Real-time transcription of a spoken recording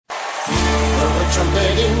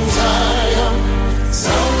trumpet in Zion,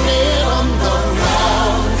 sounding on the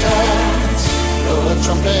mountains. Blow a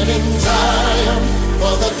trumpet in Zion,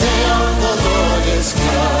 for the day of the Lord is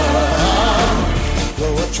come.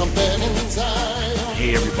 Blow a trumpet in Zion.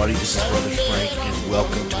 Hey everybody, this is Brother Frank, and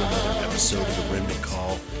welcome to another episode of The Remnant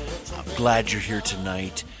Call. I'm glad you're here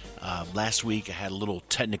tonight. Last week I had a little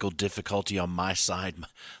technical difficulty on my side.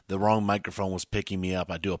 The wrong microphone was picking me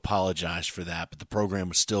up. I do apologize for that, but the program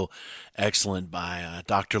was still excellent by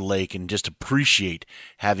Dr. Lake, and just appreciate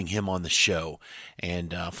having him on the show.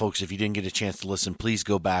 And folks, if you didn't get a chance to listen, please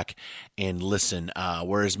go back and listen.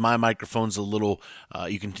 Whereas my microphone's a little,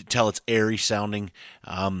 you can tell it's airy sounding.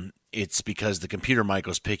 It's because the computer mic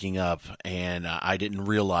was picking up, and I didn't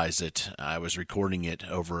realize it. I was recording it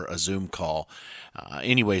over a Zoom call.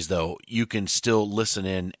 Anyways, though, you can still listen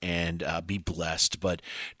in and be blessed. But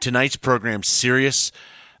tonight's program's serious.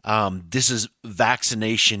 This is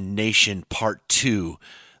Vaccination Nation Part 2,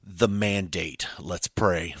 The Mandate. Let's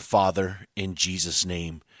pray. Father, in Jesus'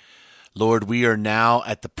 name. Lord, we are now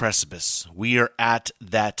at the precipice. We are at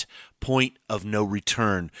that point of no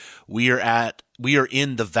return. We are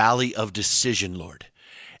in the valley of decision, Lord,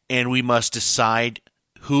 and we must decide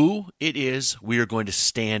who it is we are going to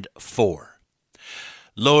stand for.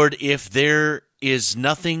 Lord, if there is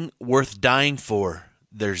nothing worth dying for,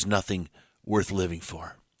 there's nothing worth living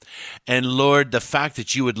for. And Lord, the fact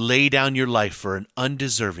that you would lay down your life for an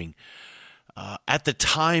undeserving, at the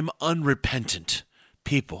time unrepentant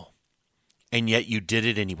people, and yet you did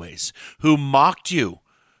it anyways, who mocked you,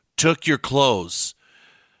 took your clothes.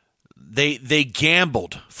 They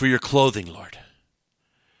gambled for your clothing, Lord.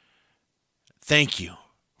 Thank you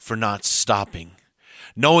for not stopping,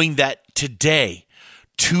 knowing that today,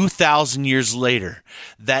 2,000 years later,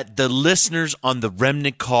 that the listeners on the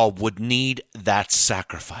Remnant Call would need that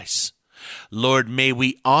sacrifice. Lord, may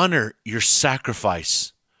we honor your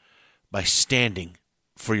sacrifice by standing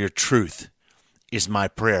for your truth, is my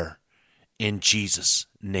prayer. In Jesus'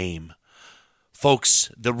 name.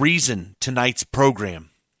 Folks, the reason tonight's program,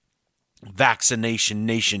 Vaccination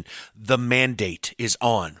Nation, the mandate is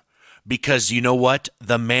on. Because you know what?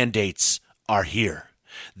 The mandates are here.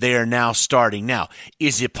 They are now starting. Now,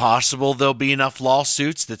 is it possible there'll be enough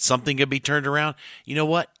lawsuits that something can be turned around? You know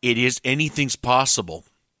what? It is. Anything's possible.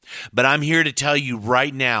 But I'm here to tell you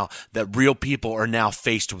right now that real people are now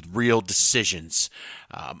faced with real decisions.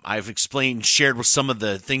 I've explained, shared with some of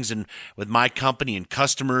the things with my company and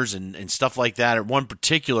customers and stuff like that. Or one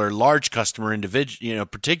particular large customer,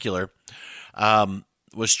 particular,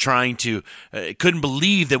 was trying to, couldn't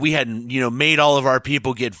believe that we hadn't, made all of our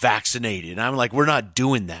people get vaccinated. And I'm like, we're not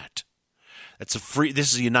doing that. This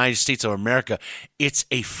is the United States of America. It's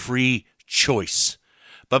a free choice.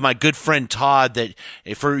 But my good friend Todd, that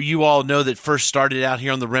for you all know that first started out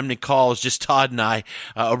here on the Remnant Call, was just Todd and I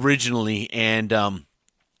originally, and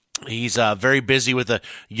he's very busy with a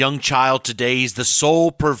young child today. He's the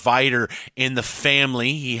sole provider in the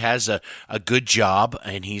family. He has a good job,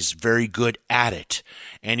 and he's very good at it,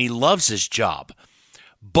 and he loves his job.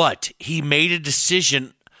 But he made a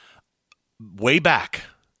decision way back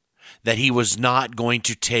that he was not going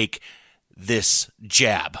to take this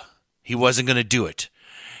jab. He wasn't going to do it.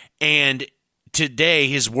 And today,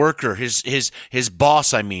 his worker, his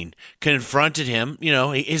boss, confronted him.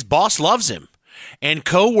 His boss loves him. And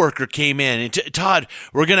coworker came in and Todd,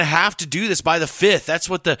 we're going to have to do this by the 5th. That's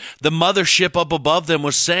what the mothership up above them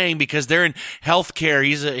was saying, because they're in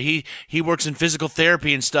healthcare. He works in physical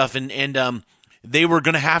therapy and stuff, and they were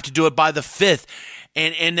going to have to do it by the 5th.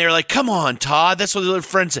 And they're like, come on, Todd. That's what the little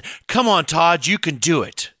friend said. Come on, Todd, you can do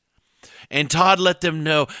it. And Todd let them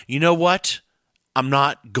know, you know what? I'm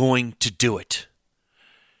not going to do it.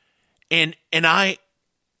 And I'm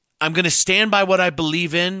going to stand by what I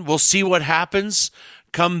believe in. We'll see what happens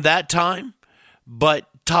come that time. But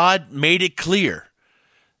Todd made it clear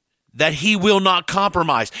that he will not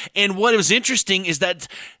compromise. And what was interesting is that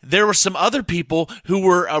there were some other people who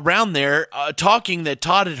were around there talking that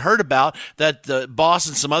Todd had heard about, that the boss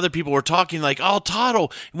and some other people were talking like, oh,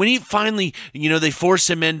 Todd, when he finally, they force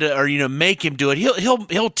him into, or, make him do it,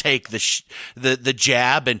 he'll take the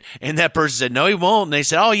jab. And that person said, no, he won't. And they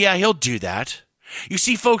said, oh yeah, he'll do that. You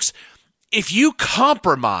see, folks, if you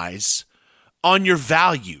compromise on your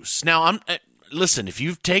values, now listen, if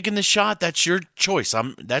you've taken the shot, that's your choice.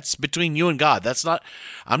 That's between you and God.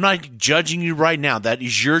 I'm not judging you right now. That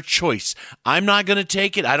is your choice. I'm not going to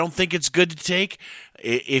take it. I don't think it's good to take.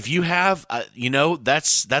 If you have,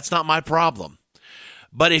 that's not my problem.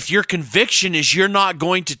 But if your conviction is you're not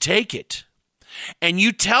going to take it, and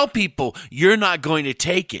you tell people you're not going to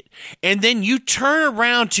take it, and then you turn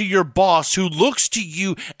around to your boss who looks to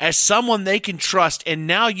you as someone they can trust, and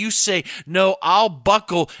now you say, no, I'll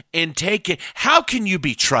buckle and take it, how can you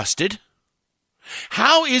be trusted?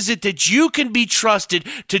 How is it that you can be trusted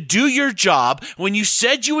to do your job when you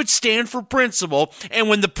said you would stand for principle, and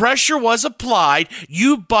when the pressure was applied,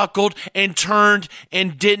 you buckled and turned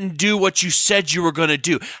and didn't do what you said you were going to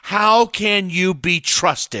do? How can you be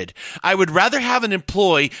trusted? I would rather have an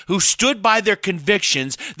employee who stood by their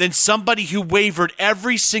convictions than somebody who wavered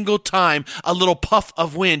every single time a little puff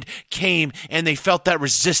of wind came and they felt that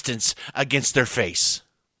resistance against their face.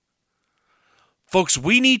 Folks,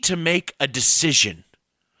 we need to make a decision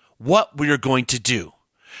what we are going to do.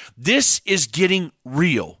 This is getting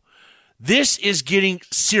real. This is getting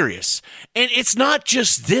serious. And it's not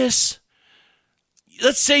just this.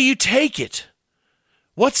 Let's say you take it.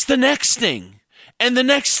 What's the next thing? And the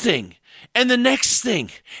next thing? And the next thing?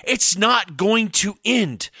 It's not going to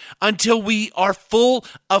end until we are full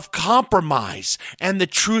of compromise and the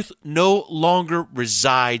truth no longer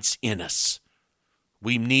resides in us.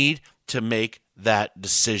 We need to make that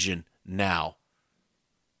decision now.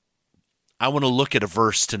 I want to look at a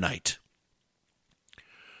verse tonight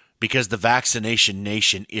because the vaccination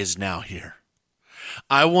nation is now here.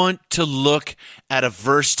 I want to look at a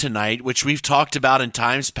verse tonight, which we've talked about in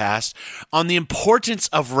times past, on the importance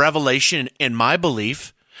of Revelation and my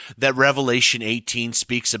belief that Revelation 18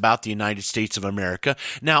 speaks about the United States of America.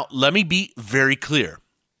 Now, let me be very clear.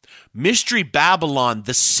 Mystery Babylon,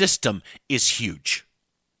 the system, is huge.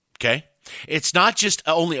 Okay? It's not just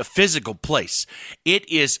only a physical place. It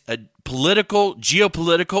is a political,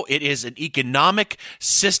 geopolitical, it is an economic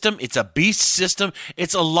system, it's a beast system,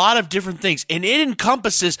 it's a lot of different things. And it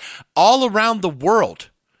encompasses all around the world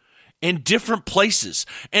in different places.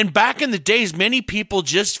 And back in the days, many people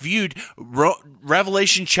just viewed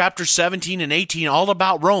Revelation chapter 17 and 18 all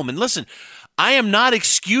about Rome. And listen, I am not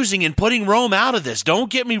excusing and putting Rome out of this.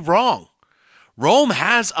 Don't get me wrong. Rome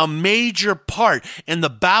has a major part in the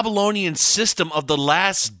Babylonian system of the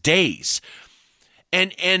last days.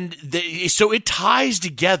 So it ties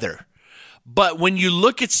together. But when you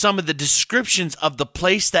look at some of the descriptions of the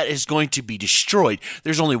place that is going to be destroyed,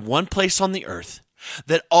 there's only one place on the earth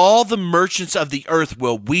that all the merchants of the earth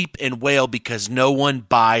will weep and wail because no one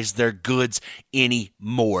buys their goods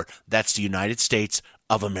anymore. That's the United States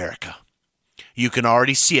of America. You can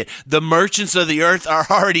already see it. The merchants of the earth are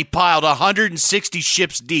already piled 160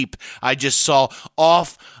 ships deep, I just saw,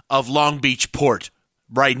 off of Long Beach Port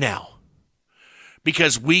right now,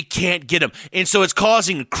 because we can't get them. And so it's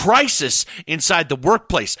causing a crisis inside the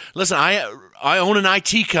workplace. Listen, I own an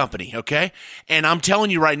IT company, okay? And I'm telling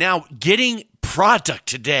you right now, getting product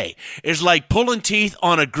today is like pulling teeth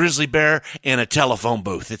on a grizzly bear in a telephone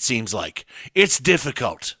booth, it seems like. It's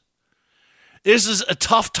difficult. This is a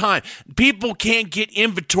tough time. People can't get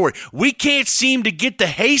inventory. We can't seem to get the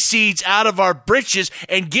hay seeds out of our britches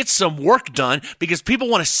and get some work done because people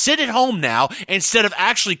want to sit at home now instead of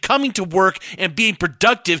actually coming to work and being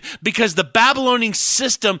productive, because the Babylonian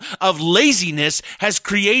system of laziness has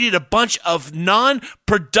created a bunch of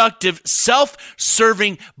non-productive,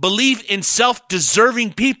 self-serving, believe in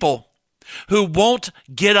self-deserving people who won't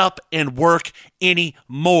get up and work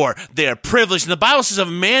anymore. They are privileged. And the Bible says if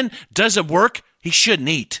a man doesn't work, he shouldn't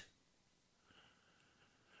eat.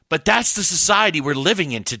 But that's the society we're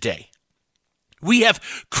living in today. We have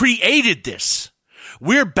created this.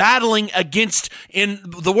 We're battling against, in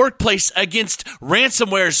the workplace, against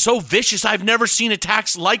ransomware so vicious. I've never seen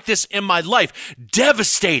attacks like this in my life.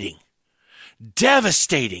 Devastating.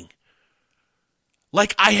 Devastating.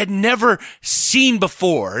 Like I had never seen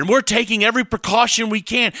before. And we're taking every precaution we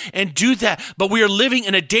can and do that. But we are living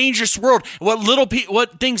in a dangerous world.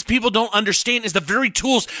 What things people don't understand is the very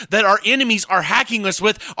tools that our enemies are hacking us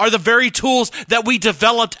with are the very tools that we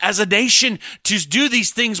developed as a nation to do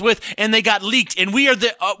these things with, and they got leaked. And we are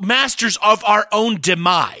the masters of our own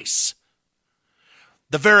demise.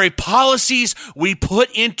 The very policies we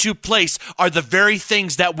put into place are the very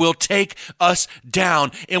things that will take us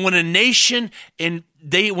down. And when a nation,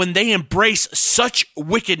 when they embrace such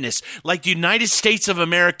wickedness like the United States of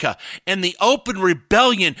America and the open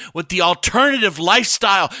rebellion with the alternative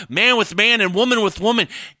lifestyle, man with man and woman with woman,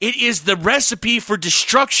 it is the recipe for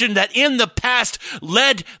destruction that in the past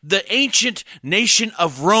led the ancient nation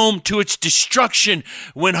of Rome to its destruction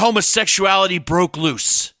when homosexuality broke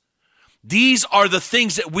loose. These are the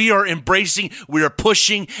things that we are embracing, we are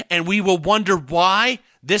pushing, and we will wonder why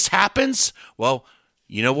this happens. Well,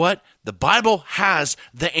 you know what? The Bible has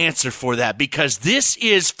the answer for that, because this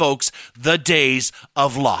is, folks, the days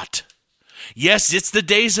of Lot. Yes, it's the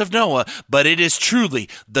days of Noah, but it is truly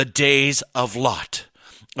the days of Lot.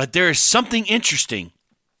 But there is something interesting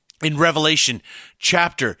in Revelation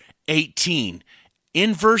chapter 18,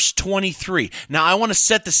 in verse 23. Now, I want to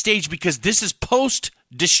set the stage because this is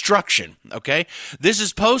post-destruction, okay? This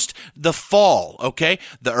is post the fall, okay?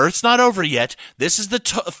 The earth's not over yet. This is the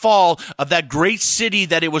fall of that great city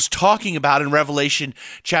that it was talking about in Revelation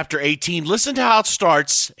chapter 18. Listen to how it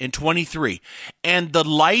starts in 23. And the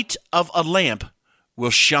light of a lamp will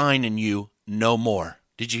shine in you no more.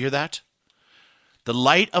 Did you hear that? The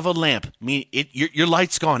light of a lamp, your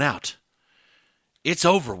light's gone out. It's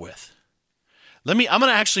over with. I'm going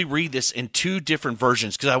to actually read this in two different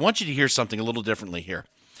versions because I want you to hear something a little differently here.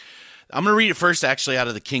 I'm going to read it first actually out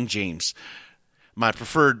of the King James, my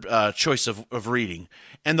preferred choice of reading.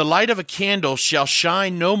 And the light of a candle shall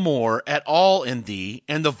shine no more at all in thee,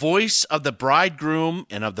 and the voice of the bridegroom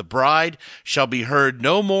and of the bride shall be heard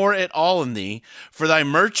no more at all in thee, for thy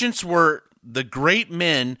merchants were the great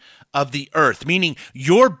men of the earth, meaning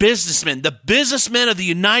your businessmen, the businessmen of the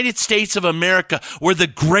United States of America were the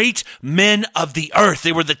great men of the earth.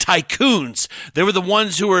 They were the tycoons. They were the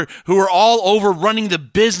ones who were all over running the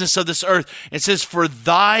business of this earth. It says, for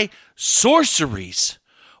thy sorceries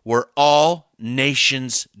were all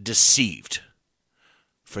nations deceived.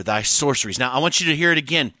 For thy sorceries. Now, I want you to hear it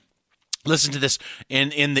again. Listen to this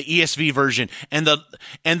in the ESV version. And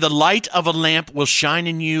the light of a lamp will shine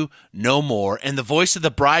in you no more, and the voice of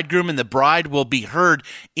the bridegroom and the bride will be heard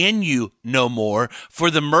in you no more. For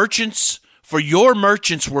your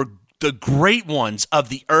merchants were the great ones of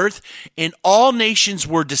the earth, and all nations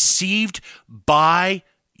were deceived by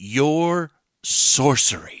your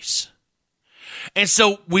sorceries. And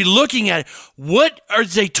so we're looking at what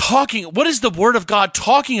is the word of God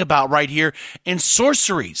talking about right here in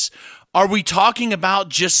sorceries? Are we talking about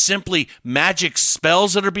just simply magic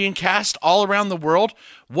spells that are being cast all around the world?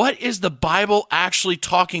 What is the Bible actually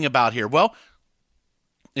talking about here? Well,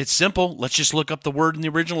 it's simple. Let's just look up the word in the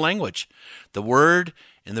original language. The word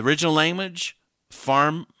in the original language,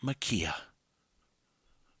 pharmakia.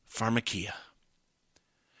 Pharmakia.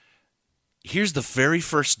 Here's the very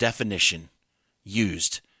first definition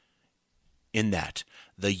used in that.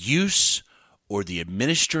 The use or the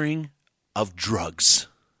administering of drugs.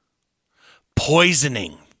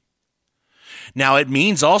 Poisoning. Now, it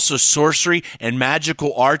means also sorcery and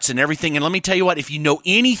magical arts and everything. And let me tell you what, if you know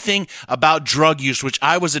anything about drug use, which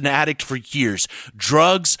I was an addict for years,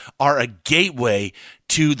 drugs are a gateway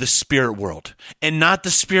to the spirit world, and not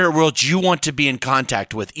the spirit world you want to be in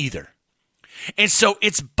contact with either. And so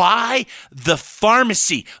it's by the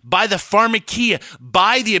pharmacy, by the pharmakia,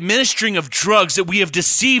 by the administering of drugs that we have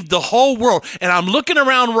deceived the whole world. And I'm looking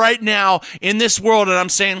around right now in this world and I'm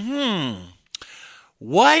saying,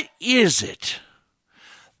 what is it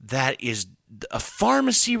that is a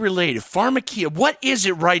pharmacy related, pharmakia? What is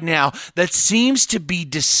it right now that seems to be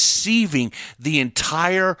deceiving the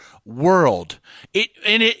entire world?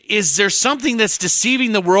 Is there something that's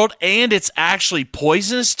deceiving the world and it's actually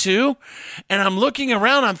poisonous too? And I'm looking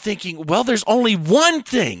around, I'm thinking, well, there's only one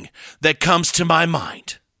thing that comes to my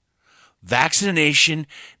mind. Vaccination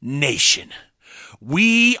Nation.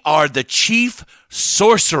 We are the chief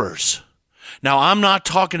sorcerers. Now, I'm not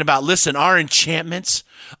talking about, our enchantments,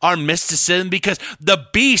 our mysticism, because the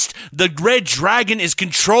beast, the red dragon, is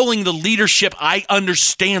controlling the leadership. I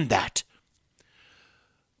understand that.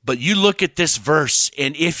 But you look at this verse,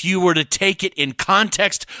 and if you were to take it in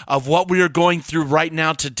context of what we are going through right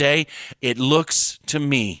now today, it looks to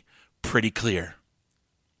me pretty clear.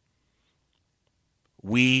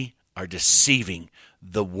 We are deceiving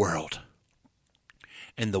the world.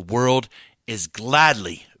 And the world is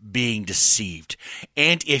gladly being deceived.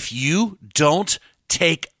 And if you don't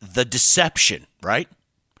take the deception, right?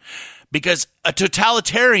 Because a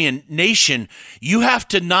totalitarian nation, you have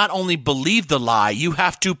to not only believe the lie, you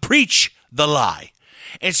have to preach the lie.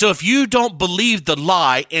 And so if you don't believe the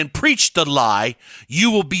lie and preach the lie, you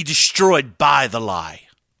will be destroyed by the lie.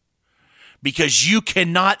 Because you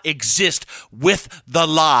cannot exist with the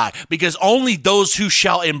lie. Because only those who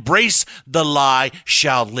shall embrace the lie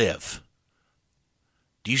shall live.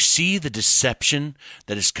 Do you see the deception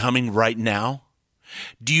that is coming right now?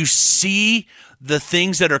 Do you see the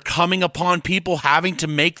things that are coming upon people having to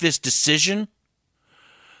make this decision?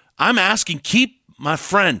 I'm asking, keep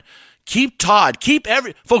Todd,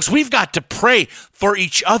 folks, we've got to pray for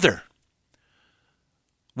each other.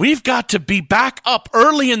 We've got to be back up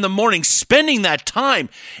early in the morning, spending that time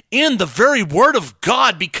in the very Word of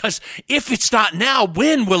God, because if it's not now,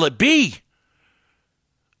 when will it be?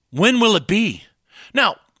 When will it be?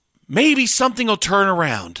 Now, maybe something will turn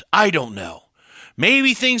around. I don't know.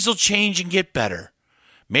 Maybe things will change and get better.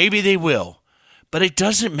 Maybe they will. But it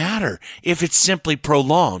doesn't matter if it's simply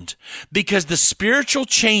prolonged, because the spiritual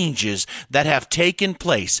changes that have taken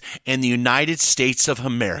place in the United States of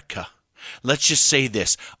America, let's just say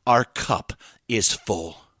this, our cup is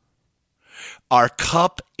full. Our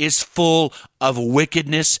cup is full of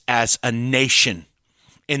wickedness as a nation,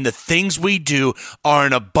 and the things we do are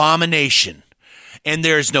an abomination. And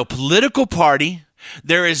there is no political party,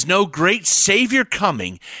 there is no great Savior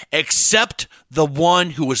coming except the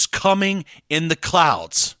one who is coming in the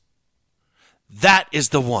clouds. That is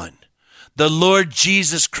the one. The Lord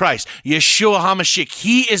Jesus Christ, Yeshua HaMashiach.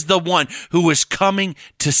 He is the one who is coming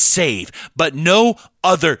to save, but no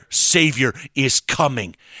other Savior is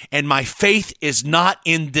coming. And my faith is not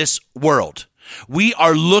in this world. We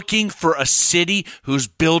are looking for a city whose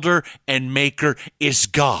builder and maker is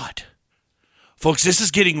God. Folks, this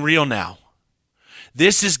is getting real now.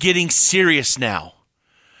 This is getting serious now.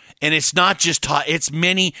 And it's not just it's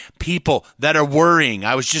many people that are worrying.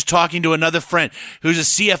 I was just talking to another friend who's a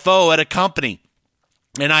CFO at a company.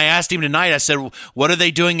 And I asked him tonight, I said, what are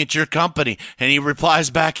they doing at your company? And he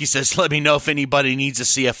replies back, he says, let me know if anybody needs a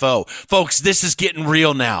CFO. Folks, this is getting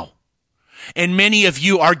real now. And many of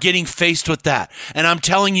you are getting faced with that. And I'm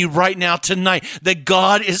telling you right now tonight that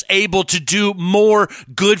God is able to do more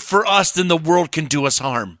good for us than the world can do us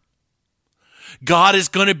harm. God is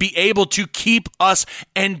going to be able to keep us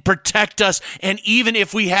and protect us. And even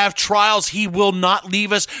if we have trials, he will not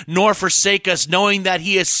leave us nor forsake us, knowing that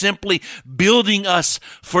he is simply building us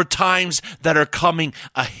for times that are coming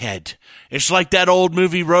ahead. It's like that old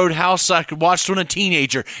movie Roadhouse I could watch when a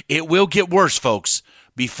teenager. It will get worse, folks,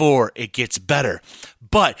 before it gets better.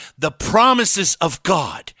 But the promises of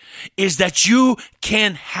God is that you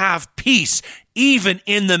can have peace even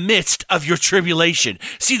in the midst of your tribulation.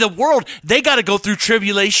 See, the world, they got to go through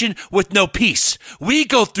tribulation with no peace. We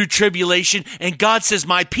go through tribulation, and God says,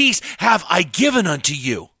 my peace have I given unto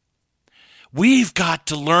you. We've got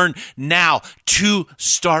to learn now to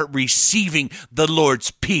start receiving the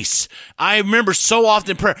Lord's peace. I remember so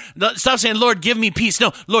often in prayer, stop saying, Lord, give me peace.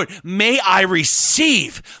 No, Lord, may I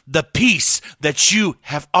receive the peace that you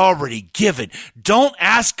have already given. Don't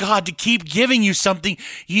ask God to keep giving you something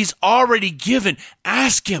he's already given.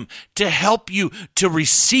 Ask him to help you to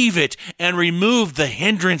receive it and remove the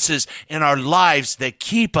hindrances in our lives that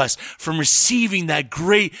keep us from receiving that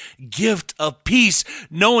great gift of peace,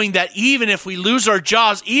 knowing that even if we lose our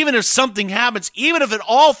jobs, even if something happens, even if it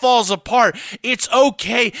all falls apart, it's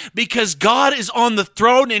okay because God is on the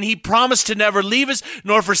throne and he promised to never leave us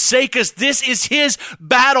nor forsake us. This is his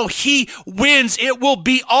battle. He wins. It will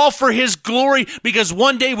be all for his glory because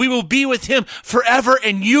one day we will be with him forever,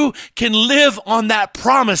 and you can live on that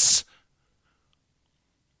promise.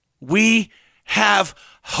 We have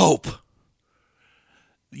hope.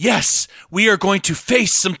 Yes, we are going to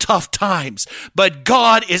face some tough times, but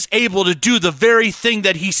God is able to do the very thing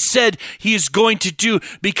that he said he is going to do,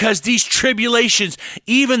 because these tribulations,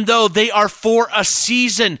 even though they are for a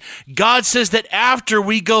season, God says that after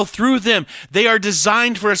we go through them, they are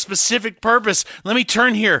designed for a specific purpose. Let me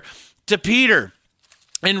turn here to Peter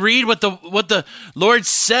and read what the Lord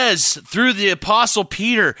says through the Apostle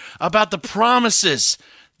Peter about the promises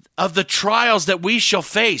of the trials that we shall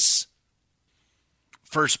face.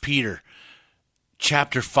 1 Peter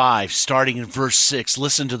chapter 5, starting in verse 6,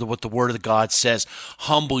 listen to what the word of God says.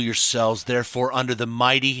 Humble yourselves, therefore, under the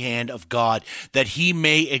mighty hand of God, that he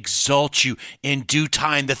may exalt you in due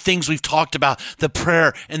time. The things we've talked about, the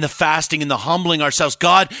prayer and the fasting and the humbling ourselves,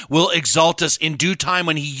 God will exalt us in due time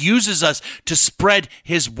when he uses us to spread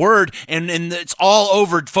his word. And it's all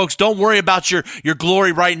over, folks. Don't worry about your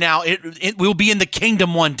glory right now. It will be in the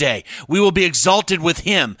kingdom one day. We will be exalted with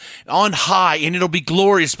him on high, and it'll be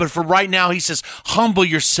glorious. But for right now, he says, humble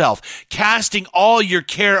yourself, casting all your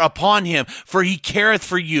care upon him, for he careth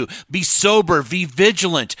for you. Be sober, be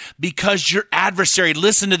vigilant, because your adversary,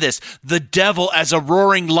 listen to this, the devil as a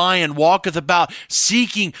roaring lion walketh about,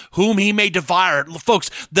 seeking whom he may devour. Folks,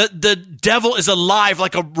 the devil is alive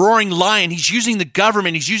like a roaring lion. He's using the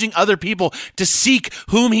government, he's using other people to seek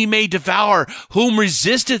whom he may devour, whom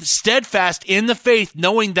resisteth steadfast in the faith,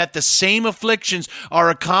 knowing that the same afflictions are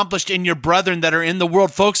accomplished in your brethren that are in the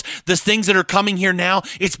world. Folks, the things that are coming here now,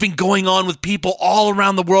 it's been going on with people all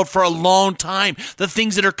around the world for a long time. The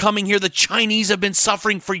things that are coming here, the Chinese have been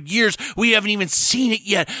suffering for years. We haven't even seen it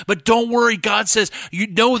yet. But don't worry, God says, you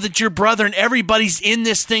know that your brethren, everybody's in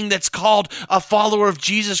this thing that's called a follower of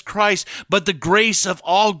Jesus Christ. But the grace of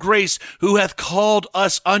all grace, who hath called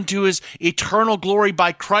us unto his eternal glory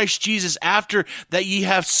by Christ Jesus, after that ye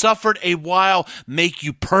have suffered a while, make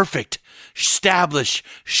you perfect, establish,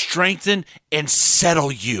 strengthen, and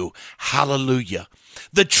settle you. Hallelujah.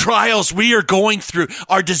 The trials we are going through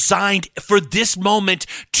are designed for this moment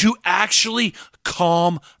to actually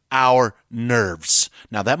calm our nerves.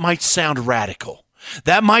 Now, that might sound radical.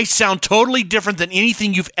 That might sound totally different than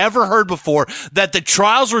anything you've ever heard before, that the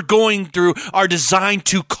trials we're going through are designed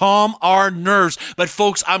to calm our nerves. But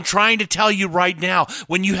folks, I'm trying to tell you right now,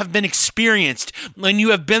 when you have been experienced, when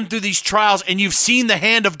you have been through these trials and you've seen the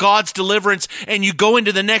hand of God's deliverance and you go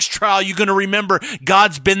into the next trial, you're going to remember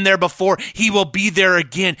God's been there before. He will be there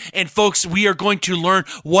again. And folks, we are going to learn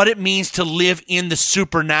what it means to live in the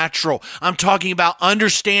supernatural. I'm talking about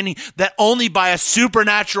understanding that only by a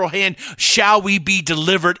supernatural hand shall we be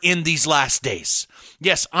delivered in these last days.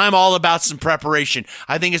 Yes, I'm all about some preparation.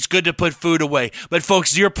 I think it's good to put food away. But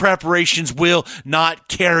folks, your preparations will not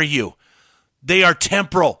carry you. They are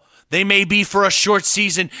temporal. They may be for a short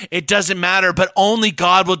season. It doesn't matter, but only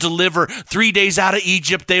God will deliver. 3 days out of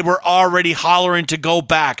Egypt, they were already hollering to go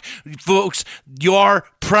back. Folks, your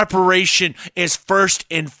preparation is first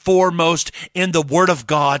and foremost in the Word of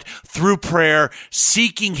God through prayer,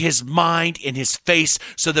 seeking His mind and His face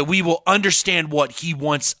so that we will understand what He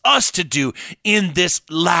wants us to do in this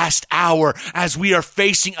last hour as we are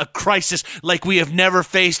facing a crisis like we have never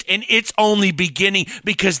faced. And it's only beginning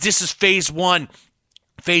because this is phase 1.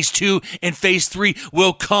 Phase 2 and Phase 3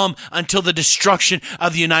 will come until the destruction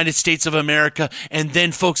of the United States of America. And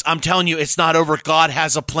then, folks, I'm telling you, it's not over. God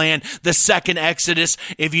has a plan. The second Exodus,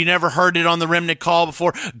 if you never heard it on the Remnant Call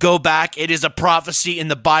before, go back. It is a prophecy in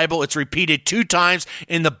the Bible. It's repeated 2 times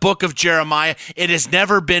in the book of Jeremiah. It has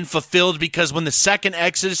never been fulfilled because when the second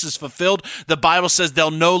Exodus is fulfilled, the Bible says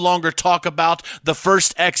they'll no longer talk about the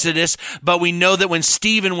first Exodus. But we know that when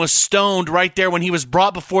Stephen was stoned right there, when he was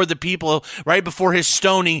brought before the people, right before his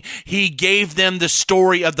stoning, he gave them the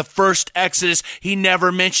story of the first Exodus. He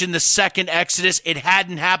never mentioned the second Exodus. It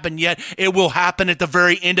hadn't happened yet. It will happen at the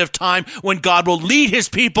very end of time when God will lead His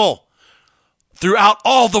people throughout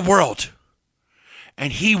all the world.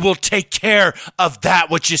 And He will take care of that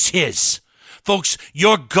which is His. Folks,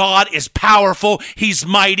 your God is powerful. He's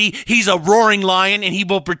mighty. He's a roaring lion, and He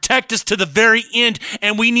will protect us to the very end.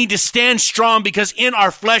 And we need to stand strong because in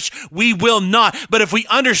our flesh, we will not. But if we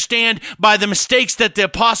understand by the mistakes that the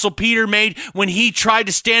Apostle Peter made when he tried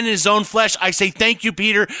to stand in his own flesh, I say thank you,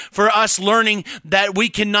 Peter, for us learning that we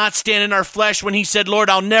cannot stand in our flesh. When he said, Lord,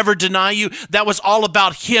 I'll never deny you, that was all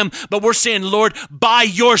about him. But we're saying, Lord, by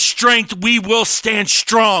your strength, we will stand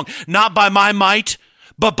strong, not by my might,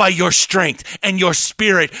 but by your strength and your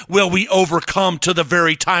spirit will we overcome to the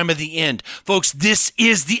very time of the end. Folks, this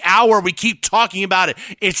is the hour. We keep talking about it.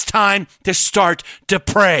 It's time to start to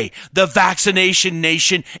pray. The vaccination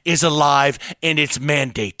nation is alive and it's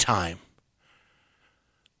mandate time.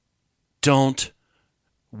 Don't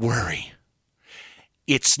worry.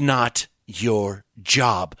 It's not your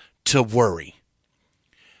job to worry.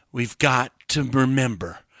 We've got to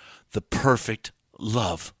remember the perfect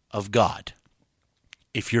love of God.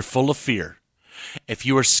 If you're full of fear, if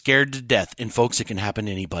you are scared to death, and folks, it can happen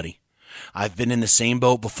to anybody. I've been in the same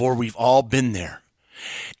boat before. We've all been there.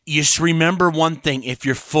 You just remember one thing. If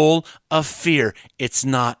you're full of fear, it's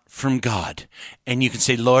not from God. And you can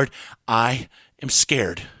say, Lord, I am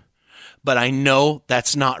scared, but I know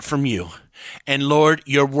that's not from you. And Lord,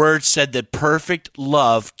 your word said that perfect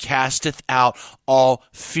love casteth out all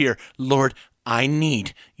fear. Lord, I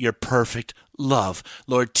need your perfect love.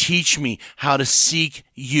 Lord, teach me how to seek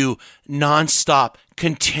you nonstop,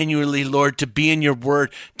 continually, Lord, to be in your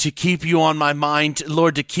word, to keep you on my mind,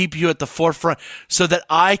 Lord, to keep you at the forefront so that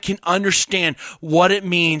I can understand what it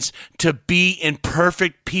means to be in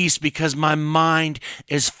perfect peace because my mind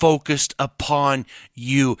is focused upon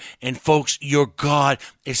you. And folks, your God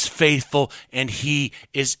is faithful and He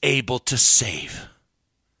is able to save.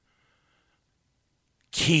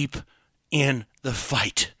 Keep in the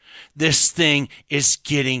fight. This thing is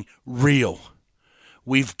getting real.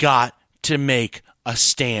 We've got to make a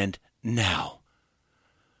stand now.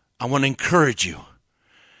 I want to encourage you.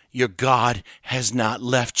 Your God has not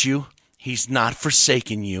left you. He's not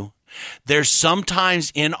forsaken you. There's sometimes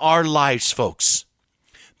in our lives, folks,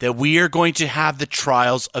 that we are going to have the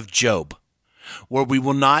trials of Job, where we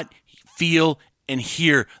will not feel and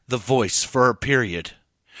hear the voice for a period.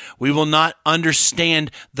 We will not understand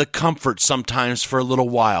the comfort sometimes for a little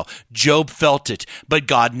while. Job felt it, but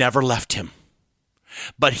God never left him.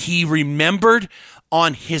 But he remembered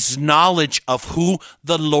on his knowledge of who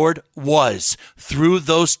the Lord was through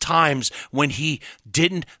those times when he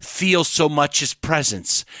didn't feel so much His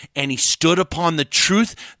presence. And he stood upon the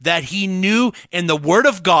truth that he knew in the Word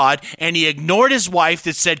of God, and he ignored his wife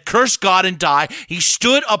that said, curse God and die. He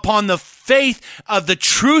stood upon the faith of the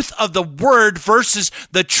truth of the word versus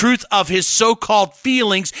the truth of his so-called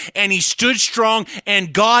feelings, and he stood strong,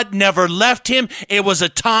 and God never left him. It was a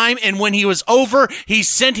time, and when he was over, he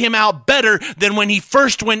sent him out better than when he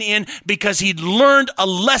first went in, because he'd learned a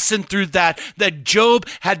lesson through that Job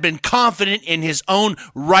had been confident in his own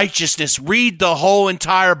righteousness. Read the whole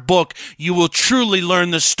entire book. You will truly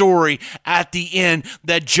learn the story at the end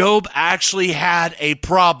that Job actually had a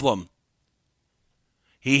problem.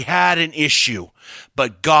 He had an issue,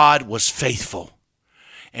 but God was faithful.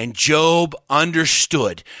 And Job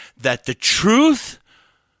understood that the truth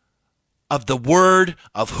of the word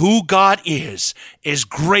of who God is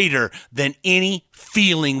greater than any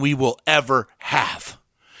feeling we will ever have.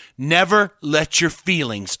 Never let your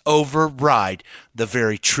feelings override the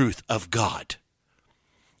very truth of God,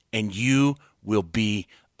 and you will be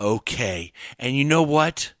okay. And you know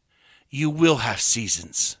what? You will have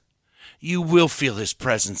seasons. You will feel his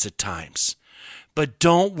presence at times. But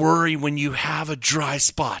don't worry when you have a dry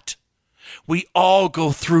spot. We all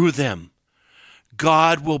go through them.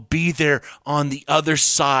 God will be there on the other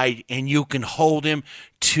side, and you can hold him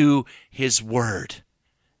to his word.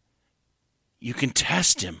 You can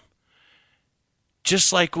test him.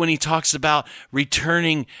 Just like when he talks about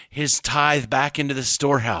returning his tithe back into the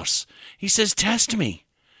storehouse. He says, test me.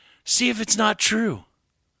 See if it's not true.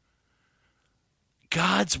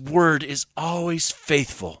 God's word is always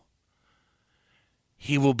faithful.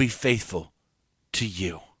 He will be faithful to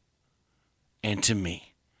you and to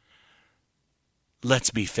me. Let's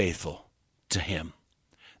be faithful to him.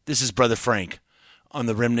 This is Brother Frank on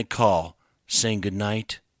the Remnant Call, saying good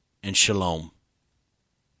night and shalom.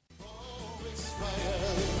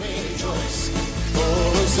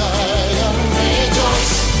 Zion,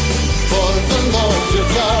 rejoice, for the Lord your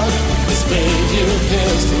God has made you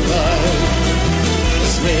his delight,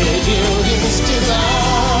 has made you his delight.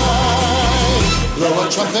 Blow a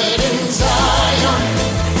trumpet in Zion,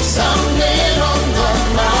 sound it on the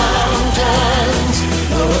mountains.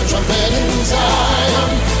 Blow a trumpet in Zion,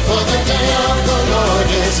 for the day of the Lord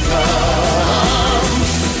is come.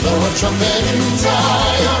 Blow a trumpet in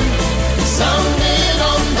Zion, sound it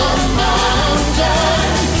on the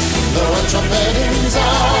mountains. Blow a trumpet in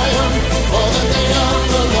Zion.